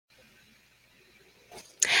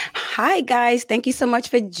Hi, guys. Thank you so much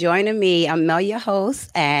for joining me. I'm Mel, your host,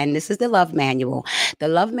 and this is the Love Manual. The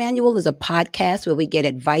Love Manual is a podcast where we get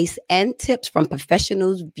advice and tips from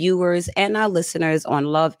professionals, viewers, and our listeners on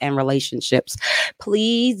love and relationships.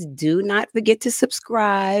 Please do not forget to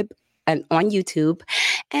subscribe and on YouTube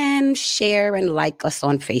and share and like us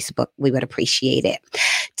on Facebook. We would appreciate it.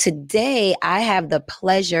 Today, I have the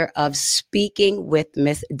pleasure of speaking with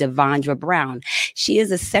Miss Davondra Brown. She is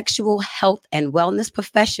a sexual health and wellness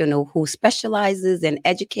professional who specializes in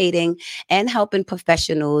educating and helping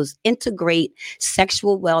professionals integrate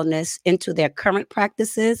sexual wellness into their current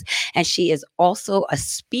practices. And she is also a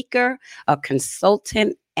speaker, a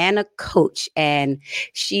consultant, and a coach. And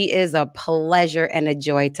she is a pleasure and a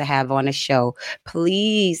joy to have on the show.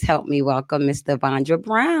 Please help me welcome Miss Davondra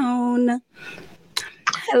Brown.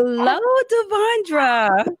 Hello,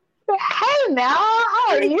 Davondra. Hey, Mel.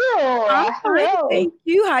 How are you? I'm fine, thank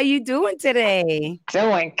you. How you doing today?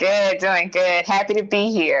 Doing good. Happy to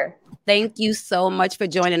be here. Thank you so much for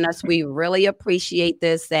joining us. We really appreciate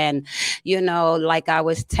this. And, like I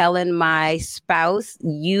was telling my spouse,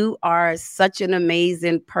 you are such an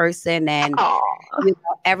amazing person. And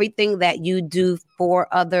everything that you do for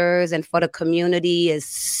others and for the community is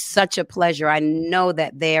such a pleasure. I know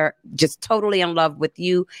that they're just totally in love with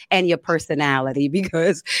you and your personality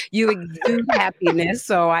because you exude happiness.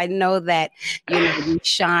 So I know that, you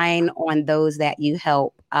shine on those that you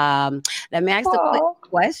help. Let me ask a quick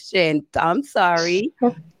question. I'm sorry.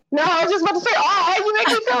 No, I was just about to say, you make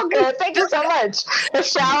me feel good. Thank you so much for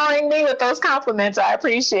showering me with those compliments. I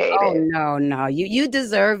appreciate it. No. You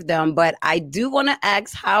deserve them. But I do want to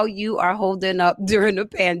ask how you are holding up during the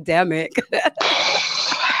pandemic.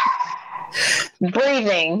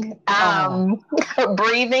 Breathing through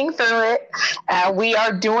it. We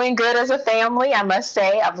are doing good as a family, I must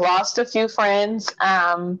say. I've lost a few friends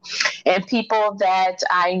and people that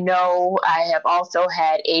I know. I have also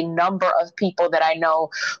had a number of people that I know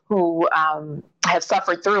who have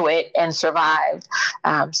suffered through it and survived.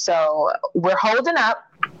 So we're holding up.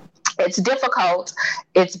 It's difficult.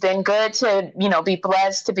 It's been good to, be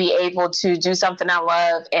blessed to be able to do something I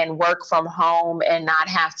love and work from home and not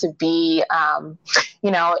have to be,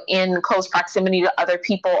 in close proximity to other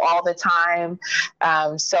people all the time.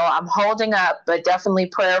 So I'm holding up, but definitely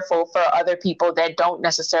prayerful for other people that don't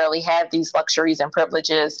necessarily have these luxuries and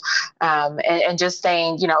privileges, and just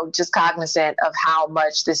staying, just cognizant of how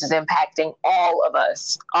much this is impacting all of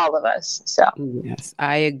us. So yes,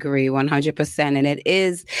 I agree 100%. And it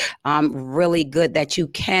is really good that you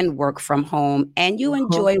can work from home and you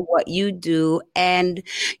enjoy what you do and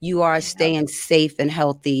you are staying safe and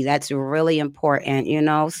healthy. That's really important,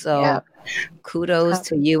 so kudos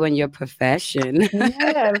to you and your profession.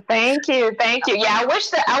 Yeah, thank you. Yeah, I wish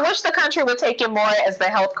the country would take it more as the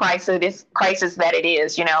health crisis that it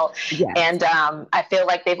is, Yes. And I feel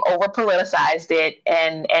like they've over politicized it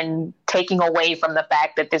and taking away from the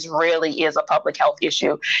fact that this really is a public health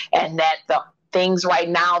issue and that the things right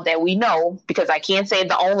now that we know, because I can't say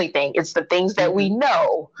the only thing, it's the things that we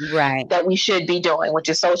know that we should be doing, which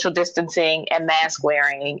is social distancing and mask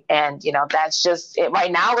wearing. And, that's just it. Right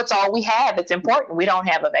now, it's all we have. It's important. We don't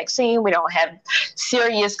have a vaccine. We don't have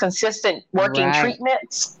serious, consistent working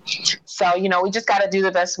treatments. So, we just got to do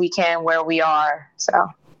the best we can where we are. So.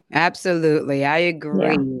 Absolutely. I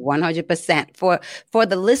agree 100%. For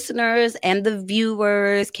the listeners and the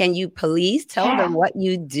viewers, can you please tell them what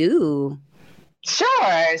you do?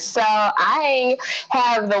 Sure. So I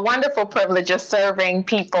have the wonderful privilege of serving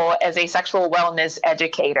people as a sexual wellness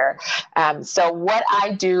educator. So what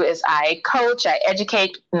I do is I coach, I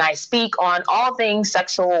educate, and I speak on all things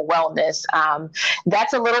sexual wellness.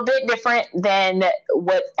 That's a little bit different than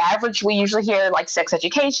what average we usually hear, like sex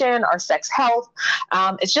education or sex health.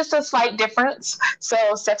 It's just a slight difference.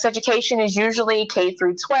 So sex education is usually K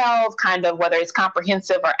through 12, kind of whether it's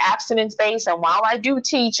comprehensive or abstinence-based. And while I do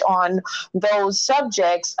teach on those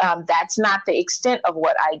subjects, that's not the extent of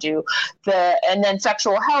what I do. And then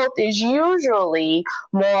sexual health is usually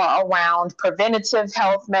more around preventative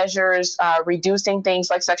health measures, reducing things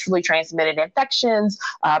like sexually transmitted infections,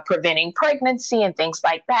 preventing pregnancy and things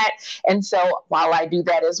like that. And so while I do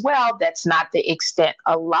that as well, that's not the extent.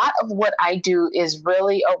 A lot of what I do is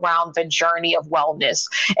really around the journey of wellness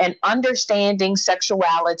and understanding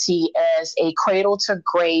sexuality as a cradle to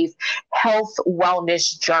grave health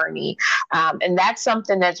wellness journey. And that's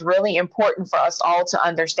something that's really important for us all to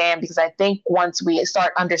understand, because I think once we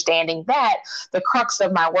start understanding that, the crux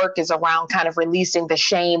of my work is around kind of releasing the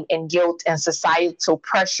shame and guilt and societal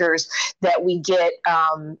pressures that we get,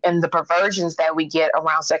 and the perversions that we get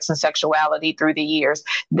around sex and sexuality through the years.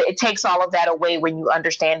 It takes all of that away when you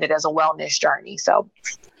understand it as a wellness journey. So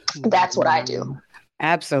That's what I do.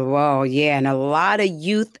 Absolutely. Yeah. And a lot of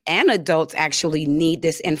youth and adults actually need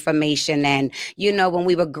this information. And, when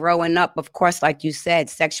we were growing up, of course, like you said,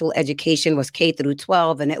 sexual education was K through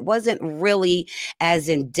 12, and it wasn't really as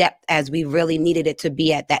in depth as we really needed it to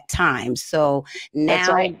be at that time. So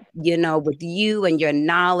now, right. With you and your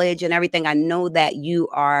knowledge and everything, I know that you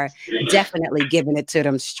are definitely giving it to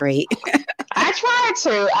them straight. I try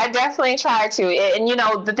to. I definitely try to. And,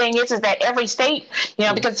 the thing is that every state,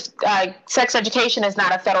 because sex education is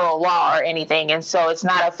not a federal law or anything. And so it's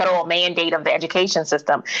not a federal mandate of the education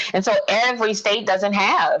system. And so every state doesn't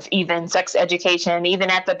have even sex education, even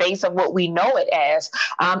at the base of what we know it as.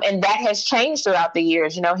 And that has changed throughout the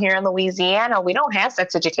years. Here in Louisiana, we don't have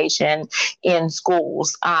sex education in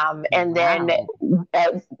schools. And then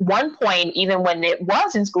at one point, even when it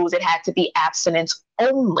was in schools, it had to be abstinence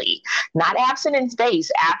only, not abstinence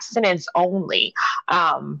based, abstinence only,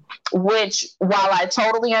 which, while I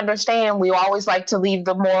totally understand, we always like to leave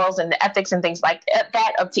the morals and the ethics and things like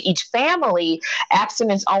that up to each family.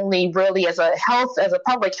 Abstinence only really as a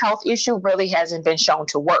public health issue really hasn't been shown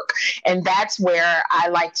to work. And that's where I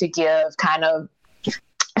like to give kind of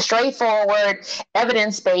straightforward,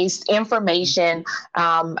 evidence-based information.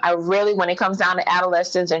 I really, when it comes down to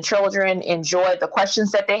adolescents and children, enjoy the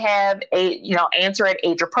questions that they have, answer it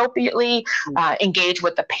age appropriately, engage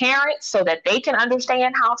with the parents so that they can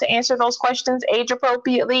understand how to answer those questions age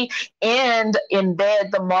appropriately, and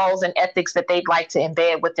embed the morals and ethics that they'd like to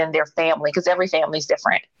embed within their family, because every family is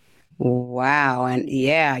different. Wow. And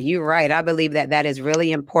yeah, you're right. I believe that is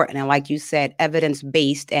really important. And like you said,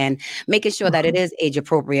 evidence-based and making sure that it is age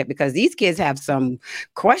appropriate, because these kids have some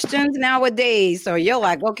questions nowadays. So you're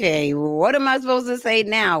like, okay, what am I supposed to say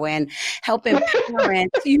now? And helping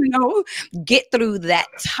parents, get through that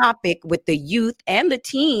topic with the youth and the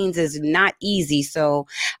teens is not easy. So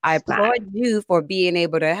I applaud you for being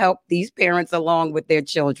able to help these parents along with their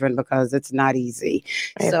children, because it's not easy.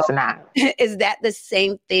 It's not. Is that the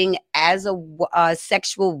same thing as a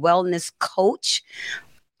sexual wellness coach?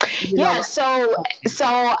 Yeah, so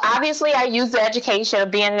obviously I use the education of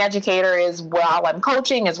being an educator as well. I'm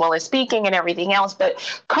coaching as well as speaking and everything else.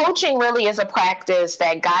 But coaching really is a practice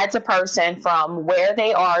that guides a person from where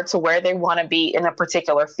they are to where they want to be in a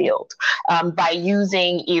particular field, by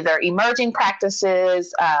using either emerging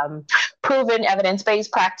practices, proven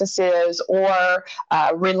evidence-based practices, or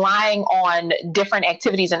relying on different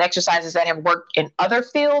activities and exercises that have worked in other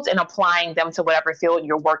fields and applying them to whatever field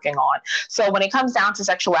you're working on. So when it comes down to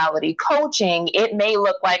sexuality coaching, it may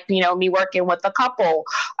look like, me working with a couple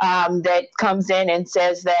that comes in and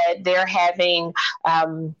says that they're having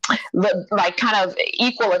like kind of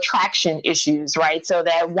equal attraction issues, right? So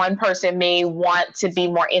that one person may want to be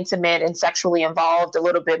more intimate and sexually involved a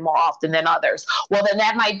little bit more often than others. Well, then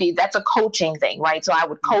that's a coaching thing, right? So I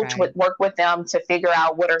would work with them to figure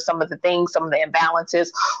out what are some of the things, some of the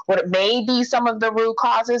imbalances, what may be some of the root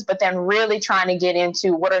causes, but then really trying to get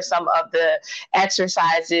into what are some of the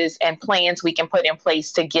exercises and plans we can put in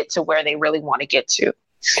place to get to where they really want to get to.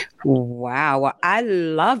 Wow. Well, I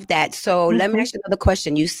love that. So let me ask you another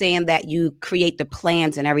question. You saying that you create the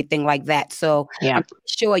plans and everything like that. So I'm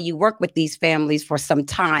sure you work with these families for some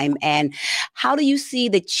time. And how do you see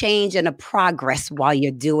the change and the progress while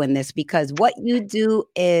you're doing this? Because what you do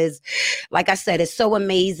is, like I said, it's so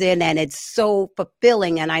amazing and it's so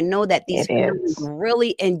fulfilling. And I know that these families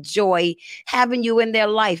really enjoy having you in their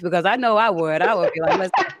life, because I know I would be like,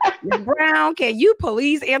 listen, Ms. Brown, can you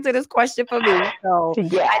please answer this question for me? So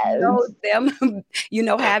I know them,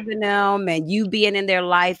 having them and you being in their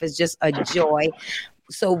life is just a joy.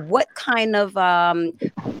 So what kind of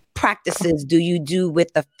practices do you do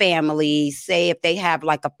with the family? Say if they have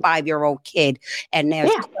like a 5-year-old kid and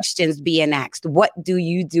there's questions being asked, what do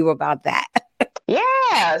you do about that?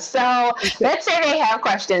 Yeah. So let's say they have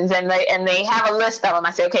questions and they have a list of them.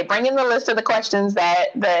 I say, okay, bring in the list of the questions that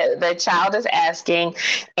the child is asking,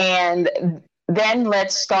 and then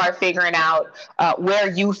let's start figuring out where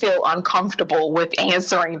you feel uncomfortable with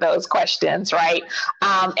answering those questions, right?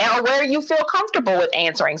 And where you feel comfortable with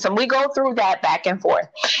answering. So we go through that back and forth.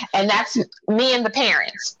 And that's me and the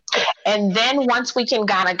parents. And then once we can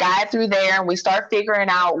kind of guide through there and we start figuring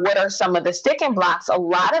out what are some of the sticking blocks, a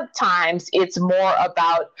lot of times it's more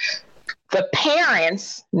about the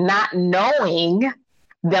parents not knowing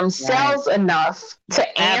themselves enough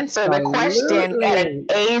to answer the question at an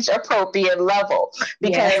age appropriate level.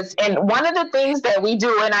 Because and one of the things that we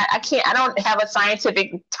do, and I don't have a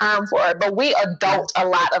scientific term for it, but we adult a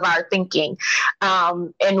lot of our thinking,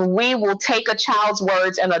 and we will take a child's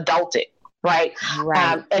words and adult it. Right.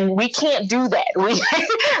 And we can't do that.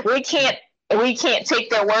 We can't we can't take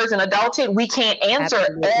their words in adulthood. We can't answer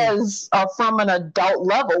Absolutely. as from an adult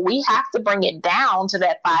level. We have to bring it down to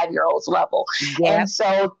that 5-year-old's level. Yep. And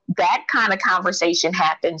so that kind of conversation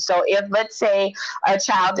happens. So if, let's say, a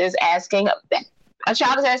child is asking,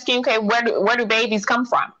 okay, where do babies come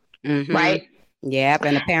from? Mm-hmm. Right? Yep.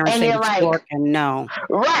 And the parents say like, and no.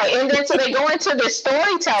 Right. And then so they go into the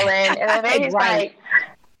storytelling, and the baby's like,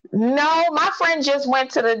 no, my friend just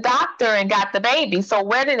went to the doctor and got the baby. So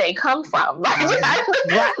where did they come from? Like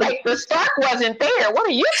the spark wasn't there. What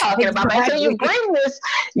are you talking about? Like, so you bring this,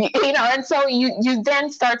 and so you then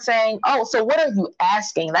start saying, oh, so what are you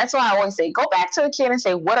asking? That's why I always say, go back to the kid and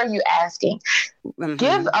say, what are you asking?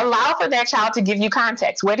 Mm-hmm. Allow for that child to give you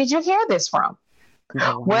context. Where did you hear this from?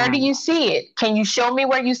 Wow. Where do you see it? Can you show me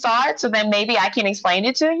where you saw it? So then maybe I can explain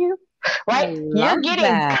it to you. Right? You're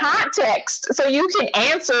getting context so you can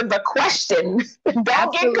answer the question. Don't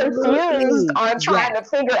get confused on trying to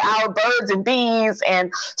figure out birds and bees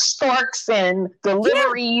and storks and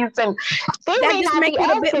deliveries. And they that just makes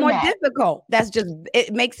it a bit more difficult.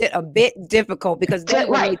 It makes it a bit difficult because then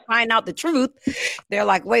when they find out the truth, they're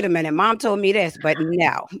like, wait a minute, mom told me this, but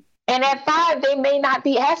no. And at 5, they may not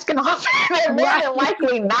be asking all that. They're more than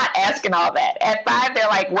likely not asking all that. At 5, they're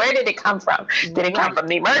like, where did it come from? Did it come from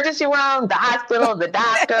the emergency room, the hospital, the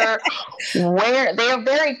doctor? Where? They are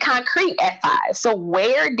very concrete at 5. So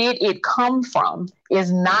where did it come from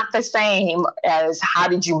is not the same as how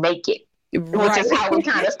did you make it? Which is how we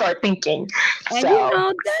kind of start thinking. And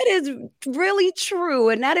that is really true.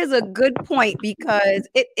 And that is a good point because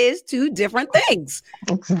it is 2 different things.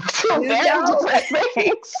 2 very different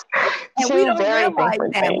things. And we don't realize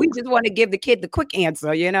that. We just want to give the kid the quick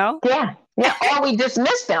answer, Yeah. Or we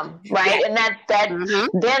dismiss them, right? And that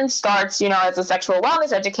then starts, as a sexual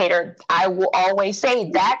wellness educator, I will always say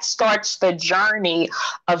that starts the journey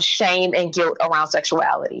of shame and guilt around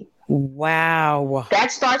sexuality. Wow.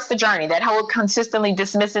 That starts the journey. That whole consistently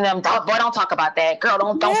dismissing them. Boy, don't talk about that. Girl,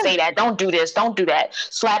 don't say that. Don't do this. Don't do that.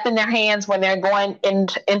 Slapping their hands when they're going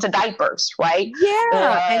into diapers, right?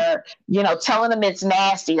 Yeah. Telling them it's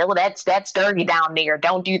nasty. Oh, that's dirty down there.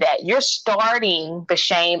 Don't do that. You're starting the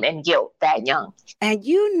shame and guilt that young. And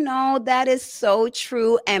that is so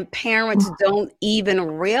true. And parents don't even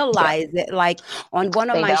realize it. Like on one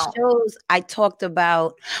of my shows, I talked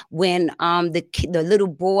about when the little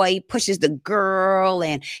boy pushes the girl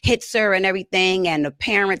and hits her and everything. And the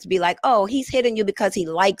parents be like, oh, he's hitting you because he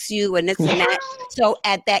likes you and this and that. So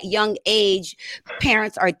at that young age,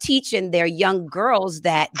 parents are teaching their young girls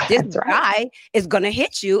that this guy is going to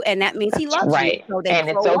hit you. And that means he loves you. So and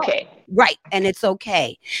it's okay. Right. And it's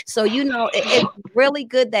okay. So, it's really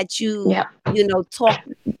good that you, talk,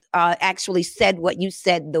 actually said what you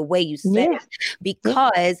said the way you said it,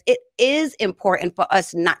 because it is important for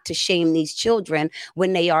us not to shame these children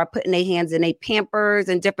when they are putting their hands in their Pampers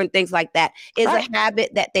and different things like that. It's a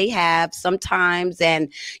habit that they have sometimes.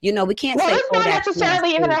 And, we can't say it's not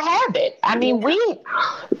necessarily even a habit. I mean,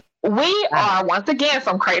 we are, once again,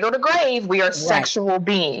 from cradle to grave, we are sexual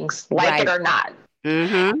beings, like it or not.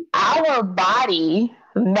 Mm-hmm. Our body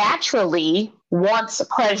naturally wants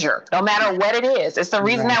pleasure, no matter what it is. It's the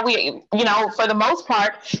reason that we, for the most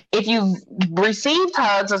part, if you've received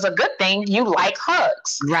hugs as a good thing, you like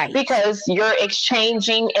hugs. Right. Because you're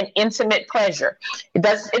exchanging an intimate pleasure.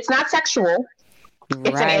 It's not sexual.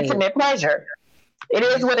 It's an intimate pleasure. It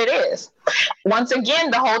is what it is. Once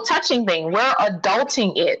again, the whole touching thing, we're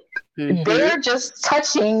adulting it. Mm-hmm. They're just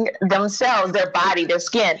touching themselves, their body, their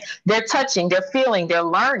skin. They're touching, they're feeling, they're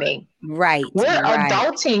learning. Right. We're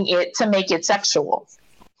adulting it to make it sexual.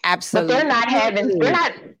 Absolutely. But they're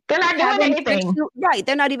not doing anything. Right.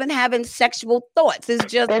 They're not even having sexual thoughts. It's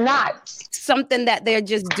just they're not something that they're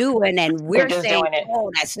just doing. And we're saying, oh,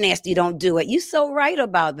 that's nasty. Don't do it. You're so right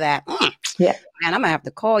about that. Yeah. Man, I'm going to have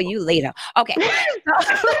to call you later. Okay.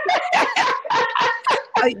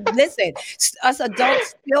 Listen, us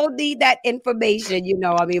adults still need that information.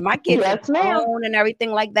 My kids are grown and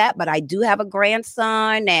everything like that, but I do have a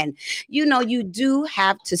grandson, and you do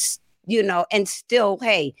have to, and still,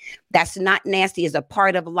 hey, that's not nasty. Is a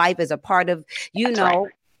part of life. Is a part of your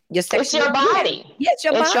sexual. It's your body. Yeah, it's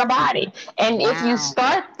your body. And if you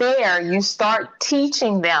start there, you start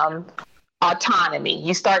teaching them autonomy.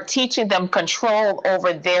 You start teaching them control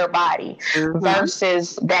over their body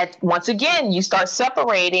versus that. Once again, you start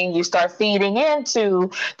separating, you start feeding into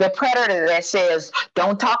the predator that says,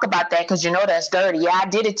 don't talk about that because that's dirty. Yeah, I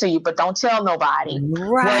did it to you, but don't tell nobody.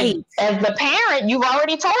 Right. As the parent, you've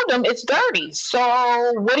already told them it's dirty. So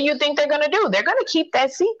what do you think they're going to do? They're going to keep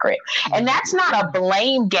that secret. And that's not a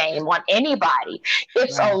blame game on anybody.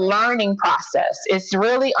 It's a learning process. It's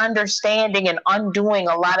really understanding and undoing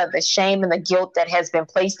a lot of the shame and the guilt that has been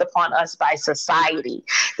placed upon us by society.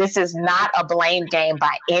 This is not a blame game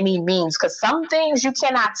by any means, because some things you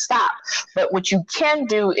cannot stop. But what you can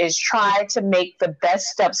do is try to make the best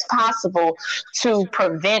steps possible to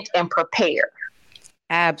prevent and prepare.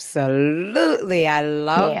 Absolutely. I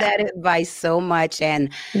love Yeah. that advice so much. And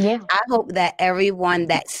Yeah. I hope that everyone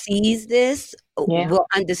that sees this Yeah. will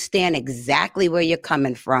understand exactly where you're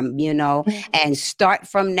coming from, and start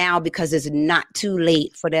from now, because it's not too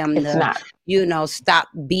late for them It's to, not. Stop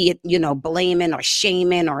blaming or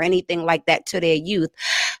shaming or anything like that to their youth.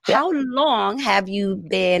 Yep. How long have you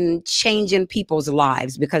been changing people's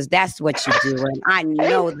lives? Because that's what you do. And I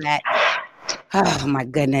know that. Oh my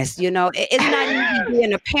goodness. It's not easy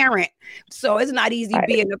being a parent. So it's not easy Right.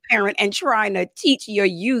 being a parent and trying to teach your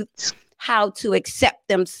youth how to accept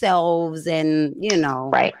themselves and,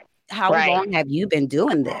 Right. How long have you been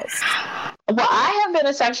doing this? Well, I have been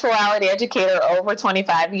a sexuality educator over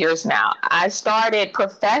 25 years now. I started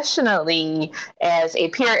professionally as a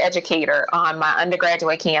peer educator on my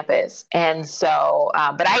undergraduate campus. And so,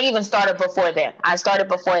 but I even started before then. I started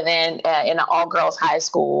before then in an all-girls high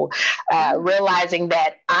school, realizing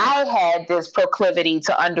that I had this proclivity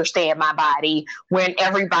to understand my body when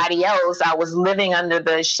everybody else, I was living under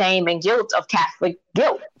the shame and guilt of Catholic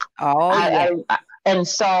guilt. Oh, yeah. And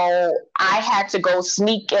so I had to go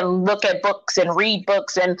sneak and look at books and read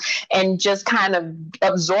books and just kind of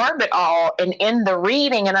absorb it all. And in the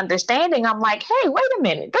reading and understanding, I'm like, hey, wait a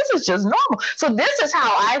minute, this is just normal. So this is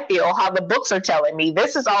how I feel, how the books are telling me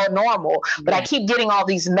this is all normal. But I keep getting all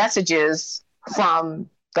these messages from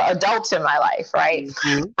the adults in my life, right?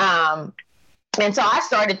 Mm-hmm. And so I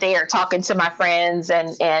started there talking to my friends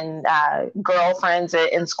and girlfriends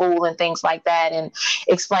in school and things like that, and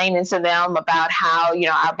explaining to them about how,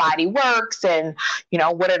 our body works and,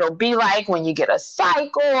 what it'll be like when you get a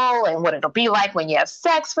cycle and what it'll be like when you have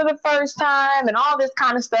sex for the first time and all this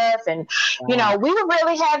kind of stuff. And, we would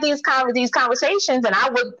really have these conversations. And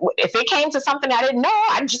I would, if it came to something I didn't know,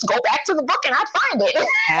 I'd just go back to the book and I'd find it.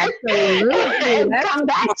 Absolutely. and come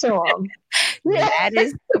back to them. That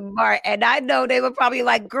is smart. And I know they were probably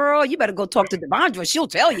like, girl, you better go talk to Davondra. She'll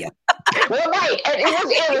tell you. Well, right. And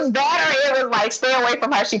it was that, or it was like, stay away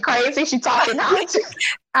from her. She crazy. She talking nonsense.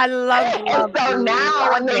 I love it. And so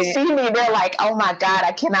now when they see me, they're like, oh my God,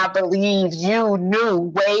 I cannot believe you knew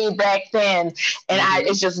way back then. And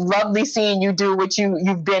it's just lovely seeing you do what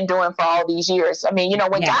you've been doing for all these years. I mean,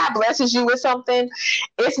 when God blesses you with something,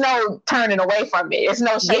 it's no turning away from it. It's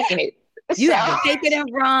no shaking it. You take it and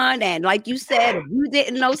run. And like you said, if you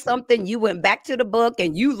didn't know something, you went back to the book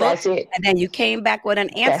and you looked, and then you came back with an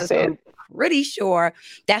answer. So I'm pretty sure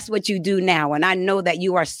that's what you do now. And I know that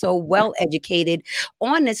you are so well educated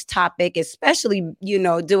on this topic, especially,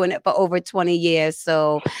 doing it for over 20 years.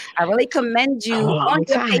 So I really commend you on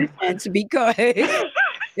your patience, because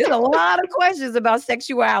there's a lot of questions about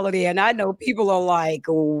sexuality. And I know people are like,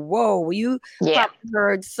 whoa, you probably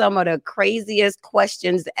heard some of the craziest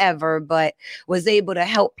questions ever, but was able to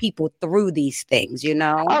help people through these things,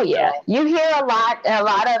 Oh, yeah. You hear a lot. A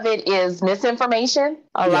lot of it is misinformation.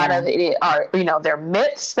 A lot of it are, they're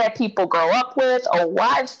myths that people grow up with, or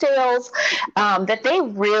wives' tales that they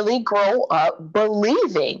really grow up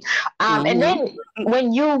believing. And then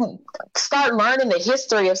when you start learning the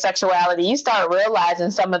history of sexuality, you start realizing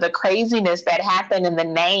some of the craziness that happened in the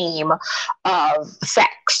name of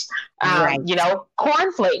sex.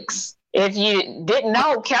 Cornflakes. If you didn't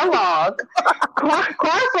know, Kellogg,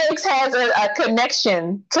 cornflakes has a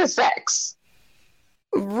connection to sex.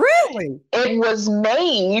 Really? It was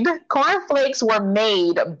cornflakes were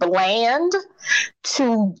made bland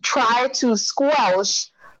to try to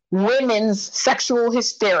squelch women's sexual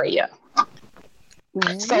hysteria.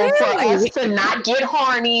 So for us to not get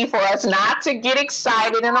horny, for us not to get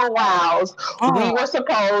excited and aroused, we were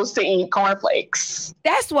supposed to eat cornflakes.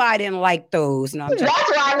 That's why I didn't like those. No, that's why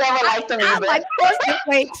I never liked them either. I like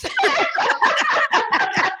cornflakes.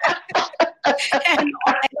 and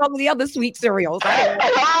all the other sweet cereals.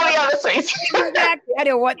 Exactly. I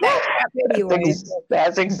didn't want that crap anyway.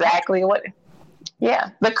 That's exactly what.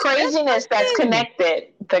 Yeah, the craziness that's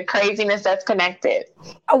connected.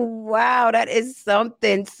 Oh, wow, that is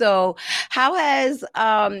something. So how has,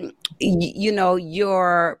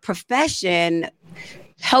 your profession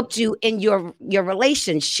helped you in your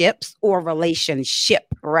relationships or relationship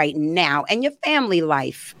right now and your family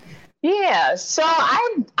life? Yeah, so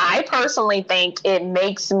I personally think it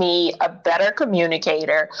makes me a better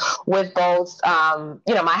communicator with both, my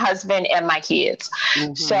husband and my kids.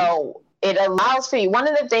 Mm-hmm. So it allows for you. One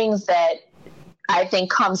of the things that I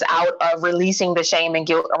think comes out of releasing the shame and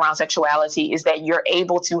guilt around sexuality is that you're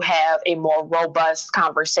able to have a more robust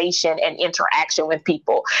conversation and interaction with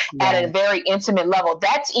people at a very intimate level.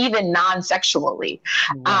 That's even non-sexually.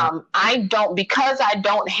 Because I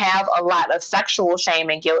don't have a lot of sexual shame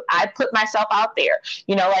and guilt, I put myself out there.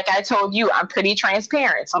 You know, like I told you, I'm pretty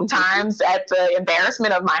transparent, sometimes at the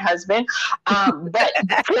embarrassment of my husband. But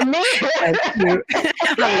for me, I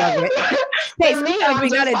love it. Hey, sometimes we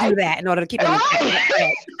gotta do that in order to keep it.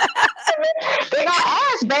 They're gonna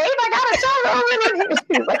ask, babe, I gotta tell them.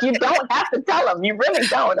 He's like, you don't have to tell them. You really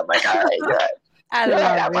don't. I'm like, all right, good. I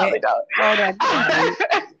love it. Don't.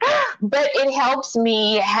 But it helps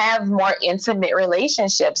me have more intimate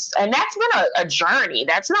relationships. And that's been a journey.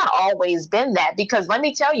 That's not always been that, because let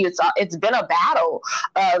me tell you, it's been a battle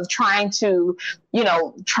of trying to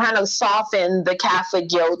soften the Catholic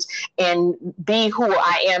guilt and be who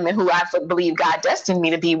I am and who I believe God destined me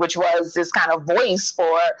to be, which was this kind of voice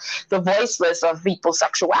for the voiceless of people's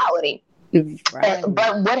sexuality. Right.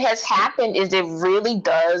 But what has happened is it really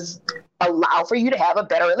does allow for you to have a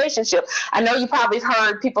better relationship. I know you probably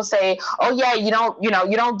heard people say, oh yeah, you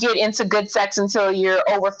don't get into good sex until you're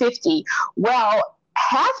over 50. Well,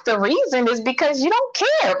 half the reason is because you don't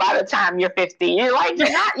care by the time you're 50. You don't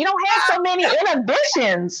have so many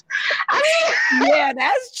inhibitions. I mean, yeah,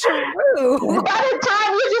 that's true. By the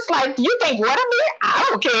time you're just like, you think what of me? I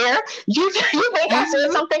don't care. You think I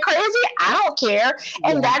said something crazy? I don't care.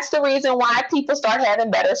 And that's the reason why people start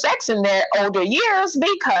having better sex in their older years,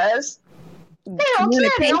 because they don't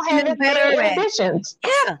have better inhibitions.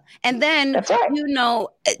 Yeah. And then,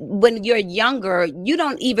 when you're younger, you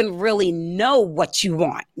don't even really know what you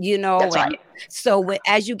want, That's right. So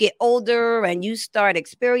as you get older and you start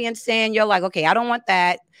experiencing, you're like, okay, I don't want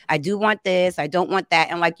that. I do want this. I don't want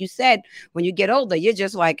that. And like you said, when you get older, you're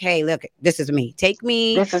just like, hey, look, this is me. Take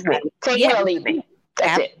me. This is me. Take me or leave me.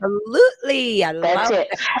 That's Absolutely. it. That's it.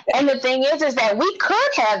 And the thing is that we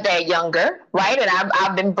could have that younger, right? And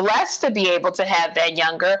I've been blessed to be able to have that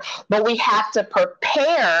younger, but we have to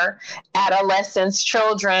prepare adolescents,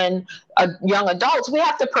 children, young adults. We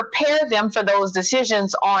have to prepare them for those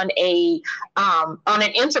decisions on an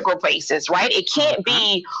integral basis, right? It can't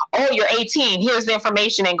be, oh, you're 18, here's the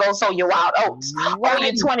information and go sow your wild oats. Right. Oh,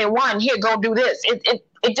 you're 21, here, go do this.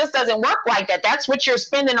 It just doesn't work like that. That's what you're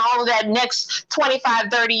spending all of that next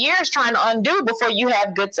 25, 30 years trying to undo before you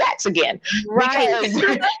have good sex again. Right. Because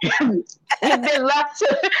you've been left to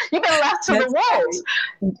the wolves.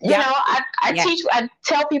 I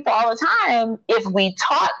tell people all the time, if we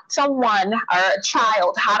taught someone or a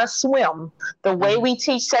child how to swim the way we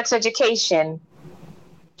teach sex education,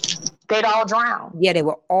 they'd all drown. Yeah, they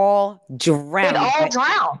were all drowned. They'd all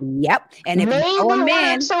drown. Yep. And if maybe you one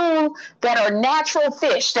or two that are natural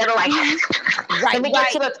fish that are like,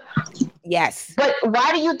 Yes. But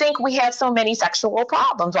why do you think we have so many sexual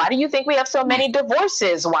problems? Why do you think we have so many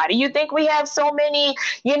divorces? Why do you think we have so many,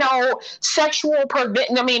 sexual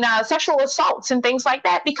assaults and things like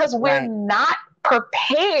that? Because we're not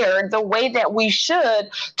prepared the way that we should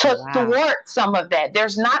to thwart some of that.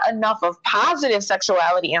 There's not enough of positive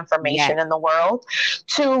sexuality information in the world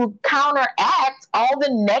to counteract all the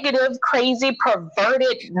negative, crazy,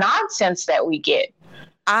 perverted nonsense that we get.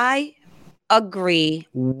 I agree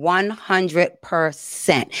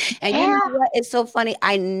 100%. And you know what? It's so funny.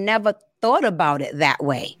 I never thought about it that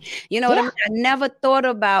way. You know what I mean? I never thought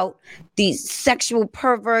about these sexual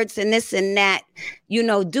perverts and this and that,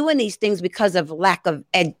 doing these things because of lack of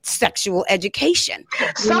sexual education.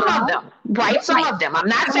 Some of them, right? Some of them. I'm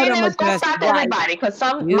not saying that it's going to stop everybody, because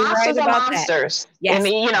some monsters are monsters. Yes. I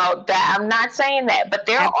mean, I'm not saying that, but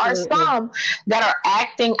there are some that are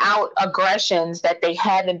acting out aggressions that they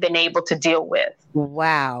haven't been able to deal with.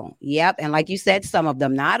 Wow. Yep. And like you said, some of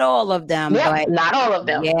them, not all of them. But not all of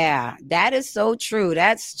them. Yeah, that is so true.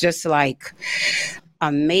 That's just like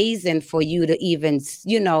amazing for you to even,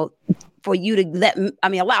 for you to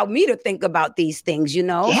allow me to think about these things,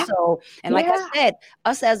 So, and like I said,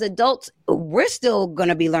 us as adults, we're still going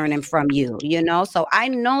to be learning from you, So I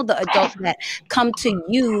know the adults that come to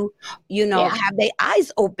you, have their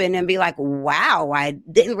eyes open and be like, wow, I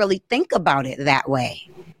didn't really think about it that way.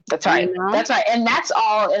 That's right. That's right. And that's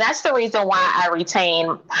all. And that's the reason why I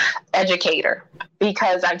retain educator,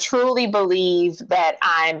 because I truly believe that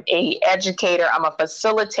I'm an educator. I'm a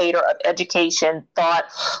facilitator of education, thought,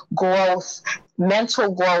 growth,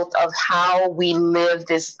 mental growth of how we live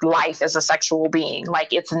this life as a sexual being.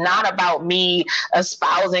 Like, it's not about me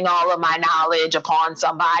espousing all of my knowledge upon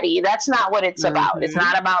somebody. That's not what it's about. It's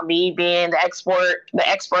not about me being the expert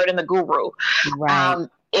and the guru. Right.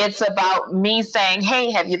 it's about me saying,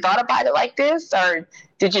 hey, have you thought about it like this? Or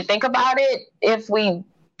did you think about it if we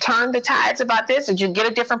turn the tides about this? Did you get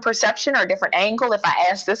a different perception or a different angle if I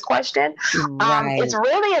ask this question? Right. It's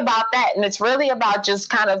really about that. And it's really about just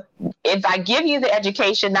kind of, if I give you the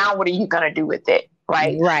education, now what are you going to do with it?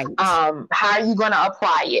 Right. Right. How are you going to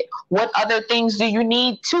apply it? What other things do you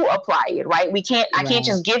need to apply it? Right. I can't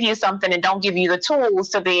just give you something and don't give you the tools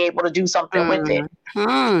to be able to do something with it.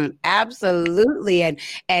 Absolutely. And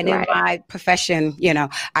in my profession,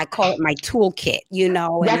 I call it my toolkit,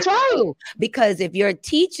 That's right. Because if you're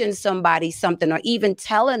teaching somebody something or even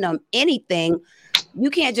telling them anything, you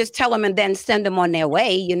can't just tell them and then send them on their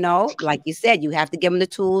way, like you said, you have to give them the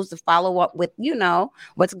tools to follow up with,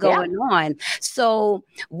 what's going on. So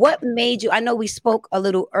what made you, I know we spoke a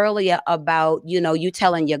little earlier about, you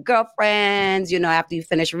telling your girlfriends, after you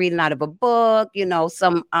finish reading out of a book,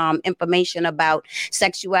 some information about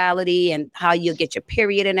sexuality and how you'll get your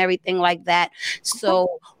period and everything like that.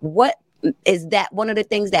 So what is that one of the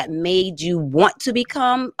things that made you want to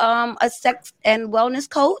become a sex and wellness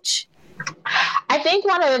coach? I think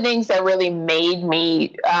one of the things that really made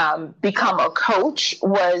me become a coach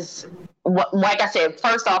was, like I said,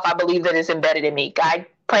 first off, I believe that it's embedded in me. God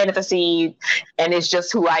planted the seed, and it's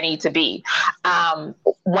just who I need to be.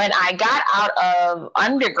 When I got out of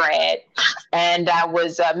undergrad and I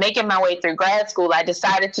was making my way through grad school, I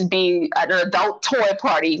decided to be an adult toy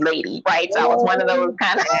party lady, right? So I was one of those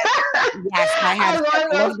kind of... Yes, I had one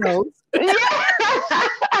of those.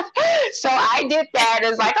 So I did that.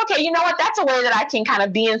 It's like, okay, you know what? That's a way that I can kind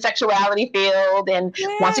of be in sexuality field. And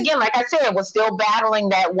once again, like I said, was still battling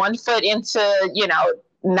that one foot into,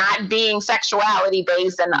 not being sexuality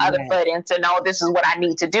based and the other foot into, no, this is what I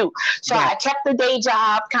need to do. So I kept the day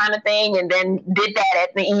job kind of thing and then did that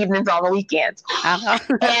at the evenings on the weekends.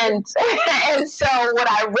 And so what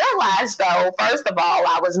I realized though, first of all,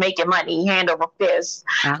 I was making money hand over fist.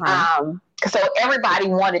 So everybody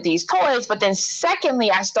wanted these toys. But then secondly,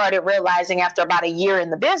 I started realizing after about a year in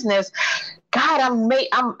the business, God,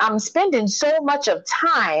 I'm spending so much of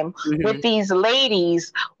time with these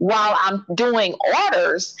ladies while I'm doing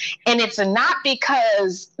orders. And it's not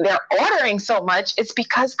because they're ordering so much. It's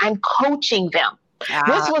because I'm coaching them.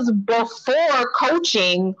 This was before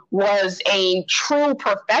coaching was a true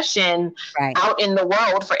profession out in the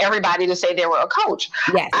world for everybody to say they were a coach.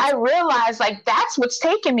 I realized that's what's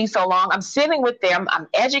taken me so long. I'm sitting with them. I'm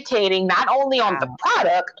educating not only on the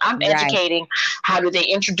product, I'm educating how do they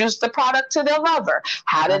introduce the product to their lover?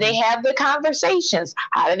 How do they have the conversations?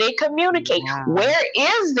 How do they communicate? Where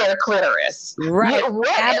is their clitoris? We are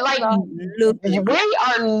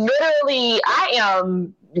literally, I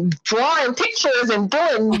am drawing pictures and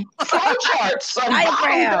doing flow charts. And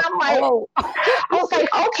I'm like, I was like,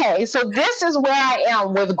 okay, so this is where I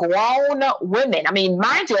am with grown women. I mean,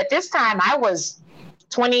 mind you, at this time I was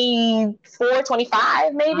 24,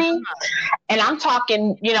 25 maybe. And I'm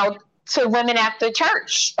talking, to women at the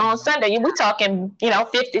church on Sunday. We're talking,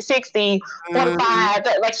 50, 60, 45.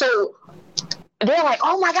 So they're like,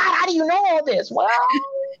 oh my God, how do you know all this? Well,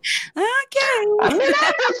 okay. I mean,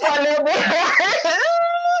 that's for a little bit.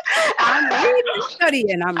 I'm reading and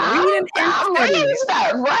studying. I'm reading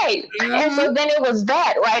stuff, right? And so then it was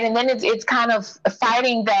that, right? And then it's kind of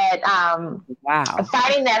fighting that,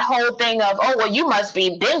 fighting that whole thing of, oh, well, you must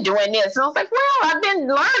be been doing this. And I was like, well, I've been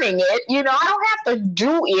learning it. I don't have to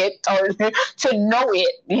do it or to know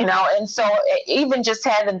it. And so even just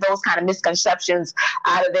having those kind of misconceptions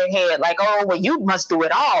out of their head, like, oh, well, you must do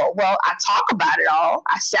it all. Well, I talk about it all.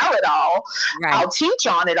 I sell it all. I'll teach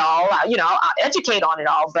on it all. I'll educate on it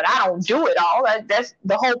all. But I don't do it all. That's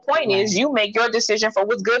the whole point is you make your decision for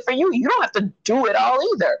what's good for you. You don't have to do it all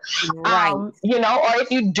either. Or if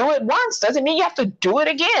you do it once, doesn't mean you have to do it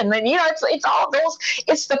again. And, it's all those,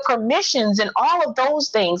 it's the permissions and all of those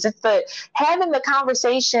things. It's the having the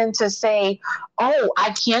conversation to say, oh,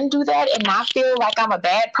 I can do that and not feel like I'm a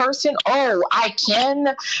bad person. Oh, I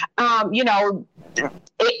can,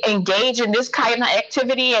 engage in this kind of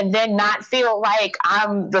activity and then not feel like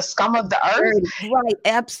I'm the scum of the earth. Right.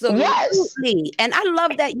 Absolutely. Yes. And I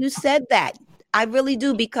love that you said that. I really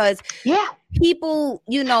do, because people,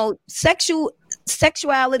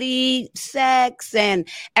 sexuality, sex, and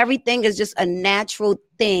everything is just a natural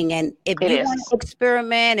thing. And if you want to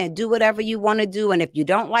experiment and do whatever you want to do, and if you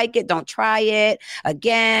don't like it, don't try it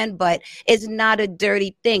again. But it's not a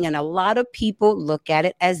dirty thing. And a lot of people look at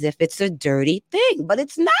it as if it's a dirty thing, but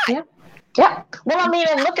it's not. Yeah. Well, I mean,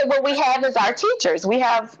 and look at what we have as our teachers. We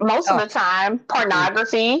have most of the time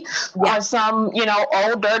pornography, or some,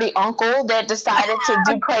 old dirty uncle that decided to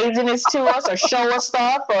do craziness to us or show us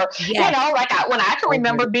stuff, or, like when I can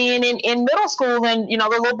remember being in middle school and,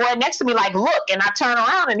 the little boy next to me, like, look, and I turn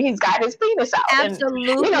around and he's got his penis out.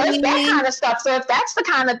 Absolutely. And, it's that kind of stuff. So if that's the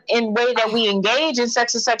kind of way that we engage in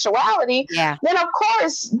sex and sexuality, then of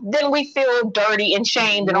course, then we feel dirty and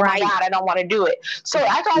shamed and, oh my God, I don't want to do it. So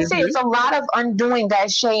like I say, it's a lot of undoing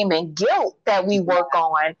that shame and guilt that we work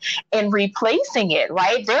on and replacing it,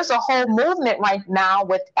 right? There's a whole movement right now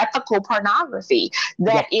with ethical pornography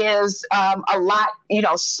that is a lot,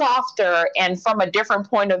 softer and from a different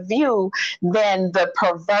point of view than the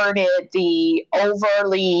perverted, the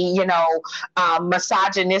overly,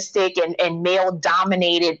 misogynistic and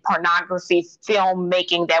male-dominated pornography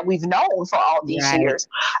filmmaking that we've known for all these years.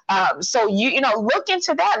 So look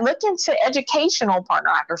into that. Look into educational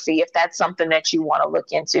pornography if that's something that you want to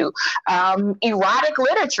look into. Erotic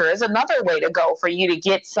literature is another way to go for you to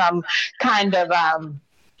get some kind of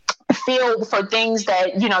feel for things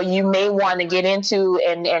that you may want to get into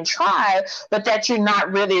and try, but that you're not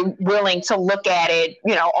really willing to look at it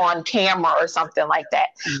on camera or something like that.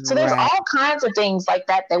 So there's all kinds of things like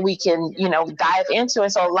that we can dive into.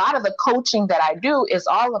 And so a lot of the coaching that I do is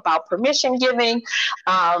all about permission giving,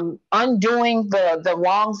 undoing the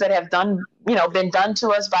wrongs that have been done to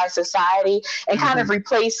us by society, and kind of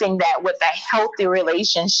replacing that with a healthy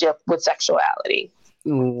relationship with sexuality.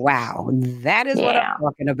 Wow, that is what I'm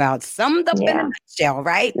talking about. Summed up in a nutshell,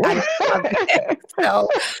 right? So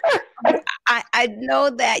I know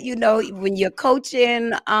that, when you're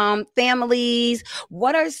coaching families,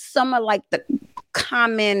 what are some of like the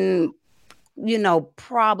common,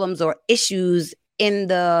 problems or issues in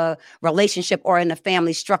the relationship or in the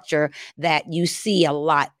family structure that you see a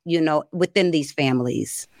lot, within these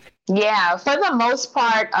families? Yeah, for the most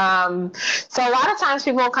part. So a lot of times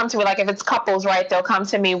people will come to me, like if it's couples, right, they'll come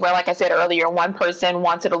to me where, like I said earlier, one person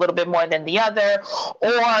wants it a little bit more than the other,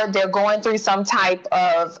 or they're going through some type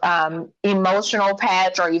of emotional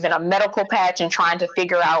patch or even a medical patch and trying to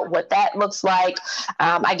figure out what that looks like.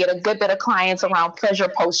 I get a good bit of clients around pleasure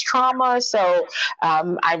post-trauma. So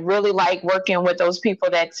I really like working with those people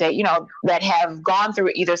that say, that have gone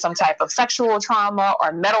through either some type of sexual trauma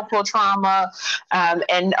or medical trauma,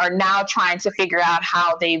 and are now trying to figure out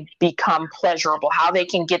how they become pleasurable, how they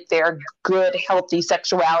can get their good, healthy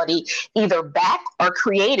sexuality either back or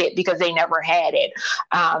create it because they never had it.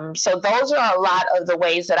 So those are a lot of the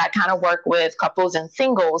ways that I kind of work with couples and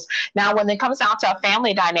singles. Now, when it comes down to a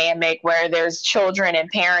family dynamic where there's children and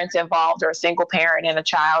parents involved, or a single parent and a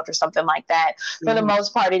child or something like that, for the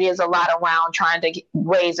most part, it is a lot around trying to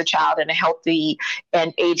raise a child in a healthy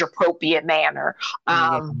and age-appropriate manner.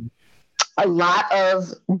 A lot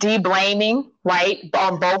of de-blaming, right,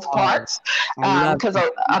 on both parts, because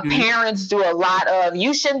parents do a lot of,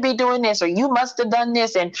 you shouldn't be doing this, or you must have done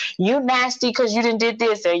this, and you nasty because you didn't did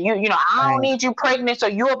this, or I don't need you pregnant, so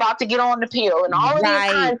you about to get on the pill, and all of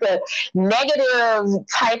these kinds of negative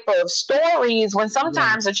type of stories, when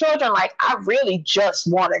sometimes the children like, I really just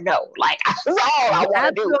want to know, like, that's all I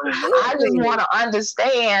want to do. I just want to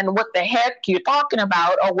understand what the heck you're talking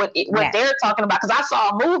about, or what they're talking about, because I saw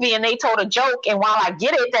a movie and they told a joke, and while I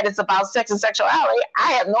get it that it's about sex and sexuality,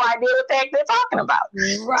 I have no idea what the heck they're talking about.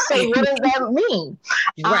 Right. So what does that mean?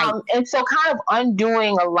 Right. And so kind of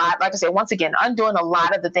undoing a lot, like I said, once again, undoing a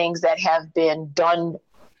lot of the things that have been done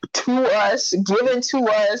to us, given to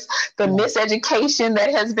us, the miseducation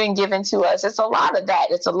that has been given to us. It's a lot of that.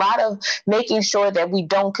 It's a lot of making sure that we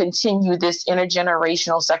don't continue this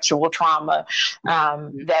intergenerational sexual trauma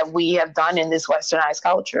that we have done in this westernized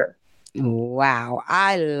culture. Wow,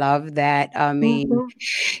 I love that. I mean,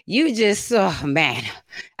 you just, oh man,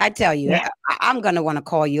 I tell you, I'm going to want to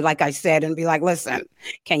call you, like I said, and be like, listen,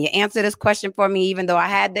 can you answer this question for me? Even though I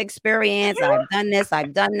had the experience, I've done this,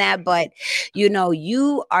 I've done that, but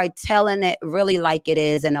you are telling it really like it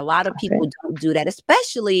is. And a lot of people don't do that,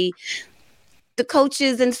 especially the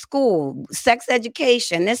coaches in school, sex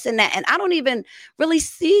education, this and that. And I don't even really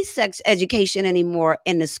see sex education anymore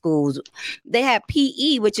in the schools. They have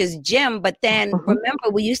PE, which is gym, but then remember,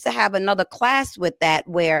 we used to have another class with that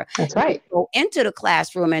where we go into the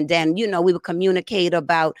classroom and then, we would communicate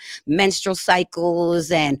about menstrual cycles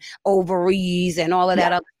and ovaries and all of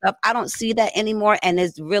that other stuff. I don't see that anymore. And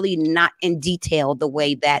it's really not in detail the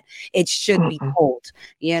way that it should be told,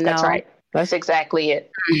 That's right. That's exactly it.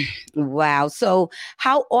 Wow. So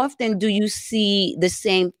how often do you see the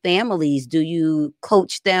same families? Do you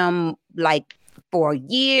coach them like for a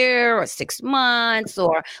year or 6 months,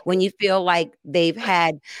 or when you feel like they've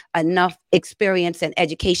had enough experience and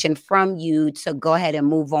education from you to go ahead and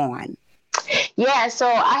move on? Yeah, so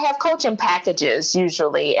I have coaching packages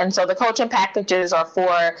usually. And so the coaching packages are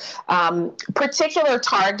for particular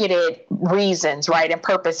targeted reasons, right, and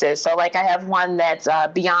purposes. So like I have one that's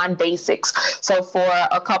beyond basics. So for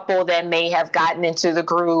a couple that may have gotten into the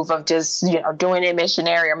groove of just, doing a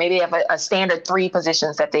missionary, or maybe they have a standard 3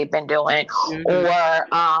 positions that they've been doing,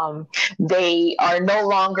 or they are no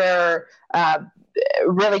longer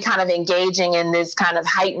really kind of engaging in this kind of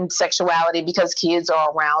heightened sexuality because kids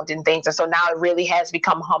are around and things. And so now it really has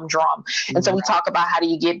become humdrum. And so we talk about how do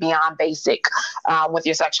you get beyond basic with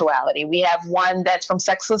your sexuality. We have one that's from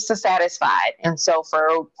sexless to satisfied. And so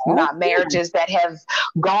for marriages that have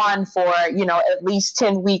gone for, at least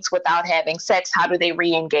 10 weeks without having sex, how do they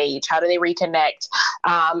re-engage? How do they reconnect?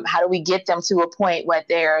 How do we get them to a point where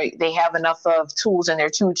they have enough of tools in their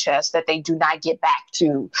tool chest that they do not get back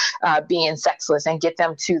to being sexless, and get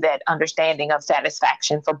them to that understanding of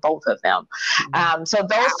satisfaction for both of them. So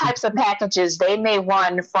those types of packages, they may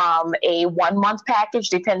run from a 1-month package,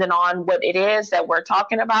 depending on what it is that we're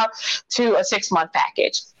talking about, to a 6-month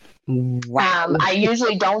package. Wow. I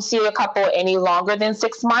usually don't see a couple any longer than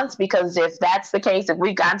 6 months, because if that's the case, if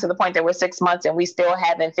we've gotten to the point that we're 6 months and we still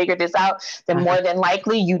haven't figured this out, then more than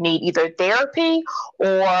likely you need either therapy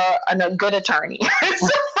or a good attorney.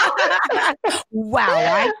 Wow,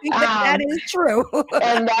 I think that is true.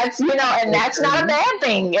 And that's, and that's not a bad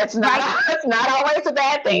thing. It's not always a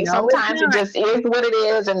bad thing. No, sometimes it just is what it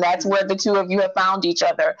is, and that's where the two of you have found each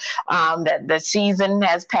other. That the season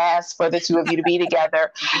has passed for the two of you to be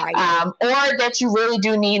together. Or that you really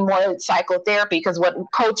do need more psychotherapy, because what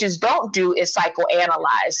coaches don't do is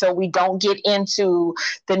psychoanalyze. So we don't get into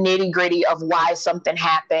the nitty gritty of why something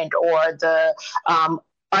happened, or the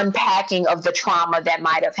unpacking of the trauma that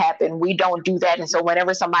might have happened. We don't do that. And so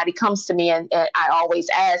whenever somebody comes to me, and I always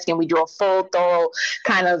ask, and we do a full, thorough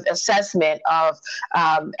kind of assessment of,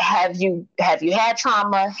 have you had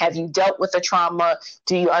trauma? Have you dealt with the trauma?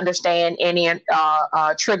 Do you understand any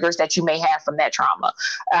triggers that you may have from that trauma?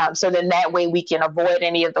 So then that way we can avoid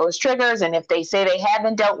any of those triggers. And if they say they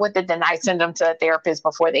haven't dealt with it, then I send them to a therapist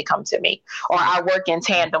before they come to me, or I work in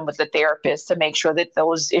tandem with the therapist to make sure that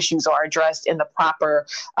those issues are addressed in the proper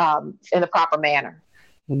manner.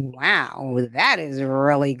 Wow, that is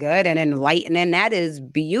really good and enlightening. That is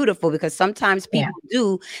beautiful, because sometimes people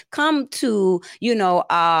do come to,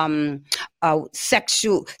 a sex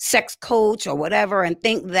coach or whatever, and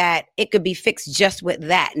think that it could be fixed just with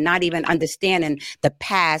that, not even understanding the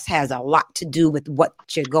past has a lot to do with what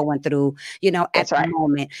you're going through, at the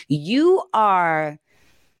moment. You are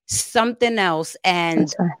something else.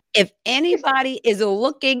 And if anybody is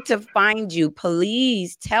looking to find you,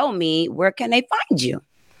 please tell me, where can they find you?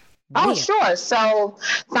 Oh, sure. So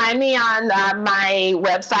find me on my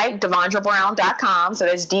website, DavondraBrown.com. So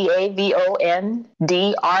that's DAVONDRA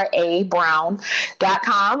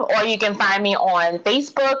Brown.com. Or you can find me on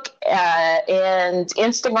Facebook and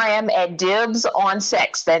Instagram at Dibs on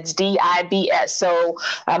Sex. That's DIBS. So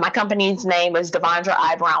my company's name is Davondra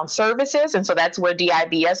I. Brown Services. And so that's where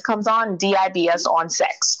DIBS comes on, DIBS on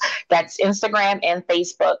Sex. That's Instagram and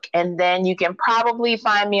Facebook. And then you can probably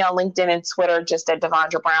find me on LinkedIn and Twitter just at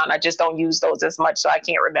Davondra Brown. I just don't use those as much, so I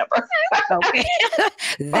can't remember. Okay.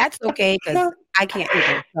 That's okay, because I can't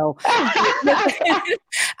either. So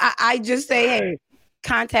I just say, hey,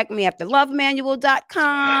 contact me at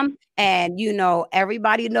thelovemanual.com. And,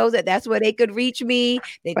 everybody knows that that's where they could reach me.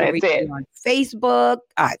 They can reach me on Facebook,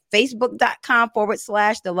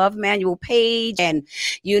 facebook.com/the Love Manual page. And,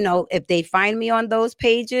 if they find me on those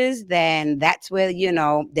pages, then that's where,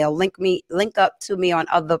 they'll link up to me on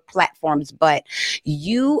other platforms. But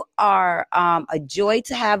you are a joy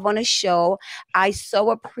to have on a show. I so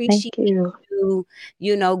appreciate you,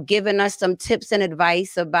 giving us some tips and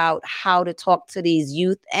advice about how to talk to these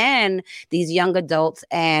youth and these young adults,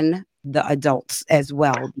 and the adults as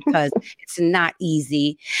well, because it's not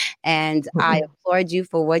easy. And I applaud you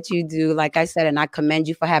for what you do, like I said, and I commend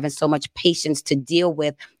you for having so much patience to deal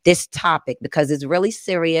with this topic, because it's really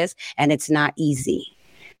serious and it's not easy.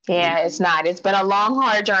 Yeah, it's not. It's been a long,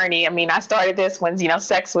 hard journey. I mean, I started this when,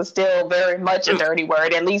 sex was still very much a dirty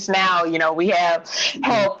word. At least now, we have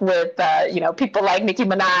help with, people like Nicki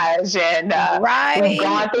Minaj, and we've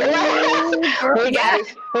gone through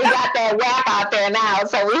we got that rap out there now,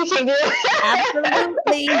 so we can get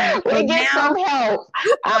some help.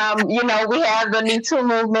 We have the Me Too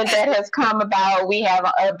movement that has come about. We have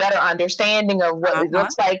a better understanding of what it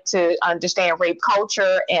looks like to understand rape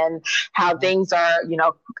culture and how things are,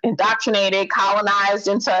 indoctrinated, colonized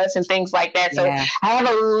into us and things like that. So Yeah. I have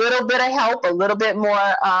a little bit of help, a little bit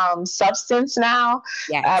more substance now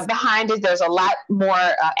Yes. behind it. There's a lot more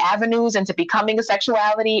avenues into becoming a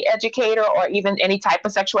sexuality educator or even any type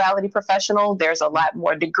of sexuality professional. There's a lot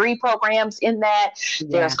more degree programs in that.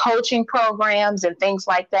 There's Yeah. coaching programs and things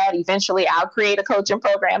like that. Eventually, I'll create a coaching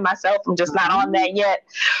program myself. I'm just not on that yet.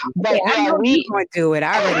 But I yeah, know you're going to do it.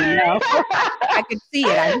 I already know. I can see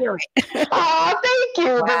it. I hear it. Oh, thank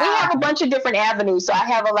you. Wow. But we have a bunch of different avenues. So I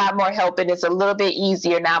have a lot more help and it's a little bit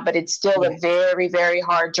easier now, but it's still a very, very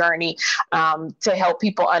hard journey to help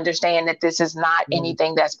people understand that this is not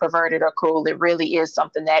anything that's perverted or cruel. It really is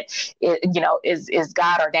something that, is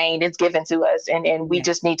God ordained. It's given to us. And we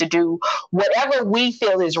just need to do whatever we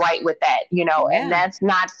feel is right with that, and that's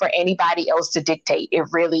not for anybody else to dictate. It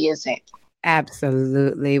really isn't.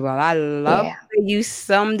 Absolutely. Well, I love that you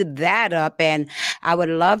summed that up, and I would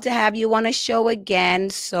love to have you on a show again.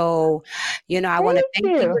 So, I want to thank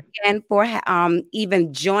you again for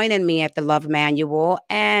even joining me at the Love Manual.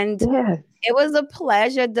 And it was a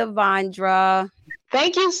pleasure, Davondra.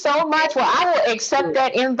 Thank you so much. Well, I will accept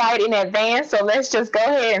that invite in advance. So let's just go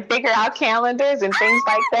ahead and figure out calendars and things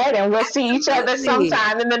like that. And we'll see each other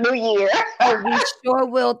sometime in the new year. Oh, we sure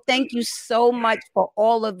will. Thank you so much for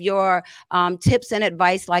all of your tips and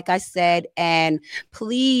advice, like I said. And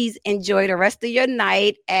please enjoy the rest of your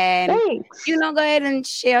night. And, go ahead and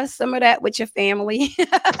share some of that with your family.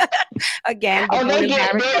 Again. Oh, they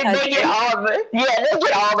get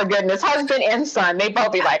all the goodness. Husband and son, they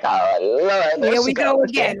both be like, oh, Lord. Here we go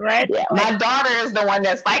again, right? Yeah. My daughter is the one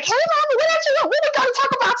that's like, hey, Mommy, what are we going to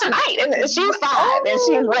talk about tonight? And she's 5 and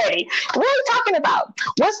she's ready. What are you talking about?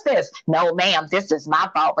 What's this? No, ma'am, this is my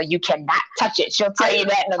vulva. You cannot touch it. She'll tell you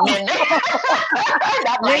that in a minute.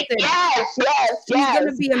 I'm like, yes. She's going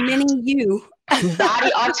to be a mini you.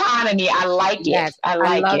 Body autonomy. I like it. Yes, I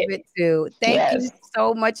love it too. Thank you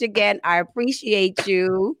so much again. I appreciate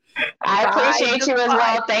you. I appreciate you as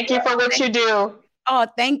well. Thank you for what you do. Oh,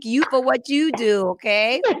 thank you for what you do.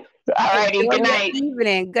 Okay. All righty. Good night.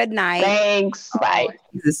 Evening. Good night. Thanks. Bye.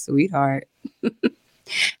 He's a sweetheart.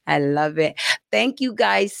 I love it. Thank you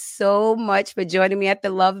guys so much for joining me at the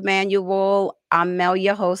Love Manual. I'm Mel,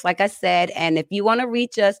 your host, like I said. And if you want to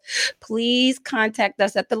reach us, please contact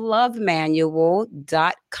us at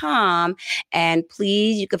thelovemanual.com. And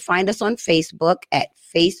please, you can find us on Facebook at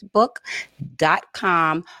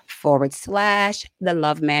facebook.com/the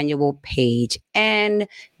Love Manual page. And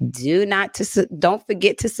don't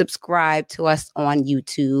forget to subscribe to us on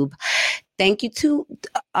YouTube. Thank you too.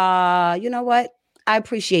 You know what? I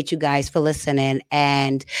appreciate you guys for listening.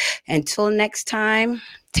 And until next time,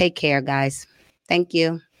 take care, guys. Thank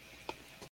you.